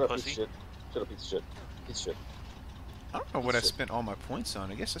milking it, Shut up, piece of pussy. shit. Shut up, piece of shit. Piece of shit. I don't know what I Shit. spent all my points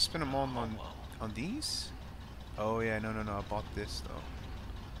on. I guess I spent them all on these. Oh yeah, no, I bought this though.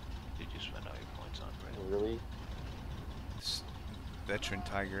 Did you spend all your points on, Brett? Oh, really? This veteran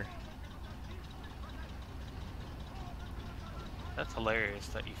tiger. That's hilarious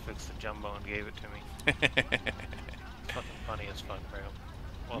that you fixed the jumbo and gave it to me. It's fucking funny as fuck, bro.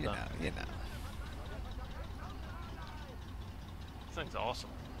 Well you done. know, you know. This thing's awesome.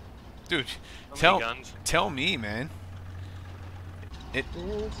 Dude, So many guns. tell me, man. It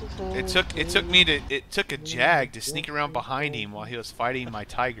took a jag to sneak around behind him while he was fighting my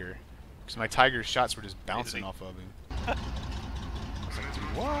tiger, because my tiger's shots were just bouncing off of him. I was like, dude,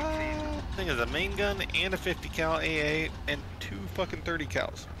 what? This thing is a main gun and a 50 cal AA and 2 fucking 30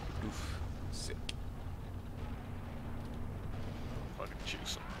 cals. Oof, sick. Fucking chew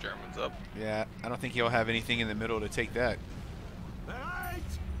some Germans up. Yeah, I don't think he'll have anything in the middle to take that. Bereit!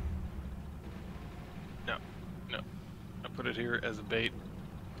 No. I put it here as a bait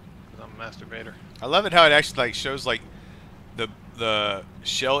because I'm a masturbator. I love it how it actually like shows like the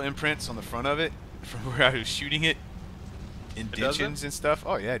shell imprints on the front of it from where I was shooting it. Indentions and stuff.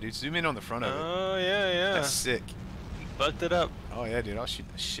 Oh yeah, dude. Zoom in on the front of it. Oh yeah. That's sick. He bugged it up. Oh yeah, dude. I'll shoot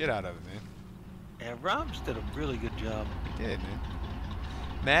the shit out of it, man. Yeah, Rob's did a really good job. He did, man.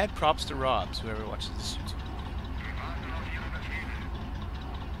 Mad props to Robs, whoever watches this YouTube.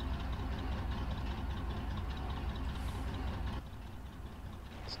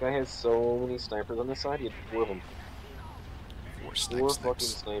 This guy has so many snipers on this side. He had 4 of them. Four 4 snipes. fucking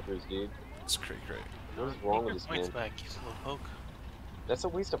snipers, dude. It's great. What is wrong with Take your this points man? back, you little poke. That's a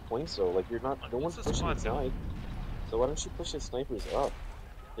waste of points, though. Like, you're not. No one's What's the pushing squad doing? inside. So why don't you push his snipers up?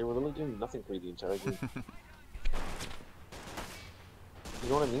 They were literally doing nothing for you the entire game. You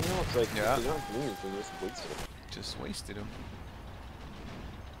know what I mean? Though? It's like Yeah. they're not doing anything. You're just wasting it. Just wasted him.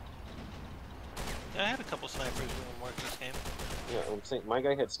 Yeah, I had a couple snipers doing work this game. Yeah, I'm saying my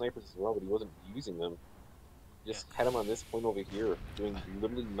guy had snipers as well, but he wasn't using them. Just had him on this point over here, doing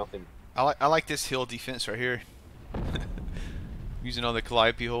literally nothing. I like this hill defense right here. Using all the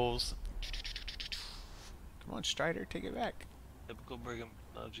calliope holes. Come on, Strider, take it back. Typical Brigham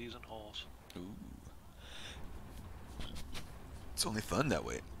loves using holes. Ooh. It's only fun that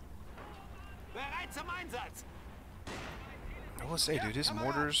way. Bereit zum Einsatz! I will say, dude, his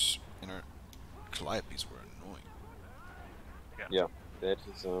mortars and our calliopes were annoying. Yeah, that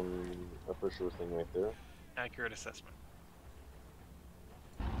is a for sure thing right there. Accurate assessment.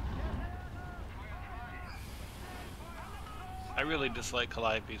 I really dislike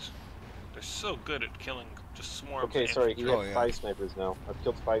calliopes. They're so good at killing just swarms. Okay, of sorry, he infantry. had 5 snipers now. I've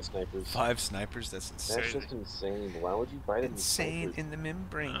killed 5 snipers. 5 snipers? That's insane. That's just insane. Why would you buy them? Insane in the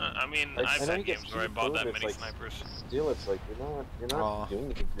membrane. I mean, Like, I've I know had you get games where I speed bought too, that but many it's like, snipers. Still, it's like you're not doing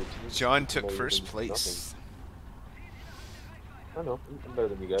anything for your team. John You're took doing first nothing. place. I don't know. I'm better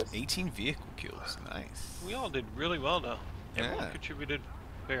than you guys. 18 vehicle kills. Nice. We all did really well though. Everyone Yeah. contributed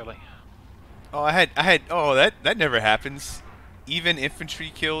fairly. Oh, oh, that never happens. Even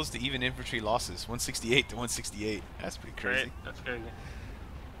infantry kills to even infantry losses. 168 to 168. That's pretty crazy. Right? That's crazy.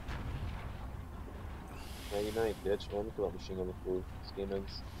 99, bitch. Let me kill that machine gun before this game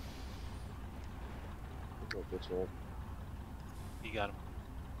ends. Look at that bitch, man. You got him.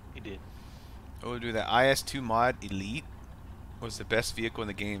 He did. Oh, dude, that IS-2 mod Elite was the best vehicle in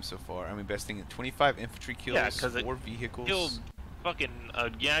the game so far. I mean, best thing. 25 infantry kills, Yeah, 'cause it 4 vehicles. Killed fucking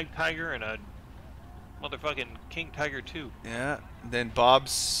a Yag Tiger and a motherfucking King Tiger too. Yeah. Then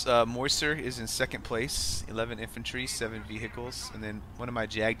Bob's Moiser is in second place. 11 infantry, 7 vehicles. And then one of my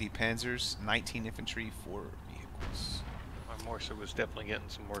Jagdi Panzers, 19 infantry, 4 vehicles. My Morser was definitely getting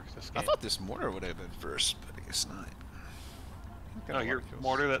some work this I game. thought this mortar would have been first, but I guess not. Got a Oh, lot your of kills.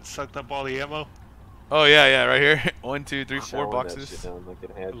 mortar that sucked up all the ammo? Oh yeah, right here. 1, 2, 3, 4 Showering that shit boxes. down like it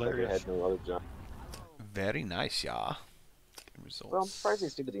had Hilarious. no other job. Very nice, yeah. Good results. Well, I'm surprised they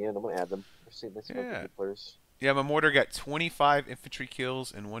stayed to the end. I'm gonna add them. They seem like Yeah. good players. Yeah, my mortar got 25 infantry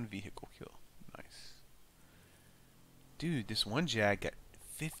kills and 1 vehicle kill. Nice. Dude, this one Jag got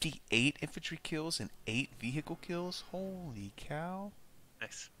 58 infantry kills and 8 vehicle kills. Holy cow.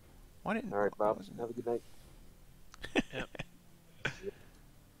 Nice. Why didn't... All right, why Bob. wasn't- Have a good night. Yep.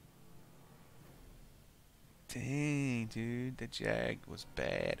 Dang, dude. The Jag was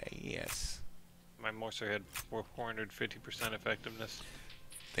badass. My Morser had 450% effectiveness.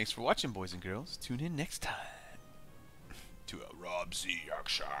 Thanks for watching, boys and girls. Tune in next time to a ROBZ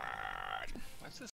action. What's this?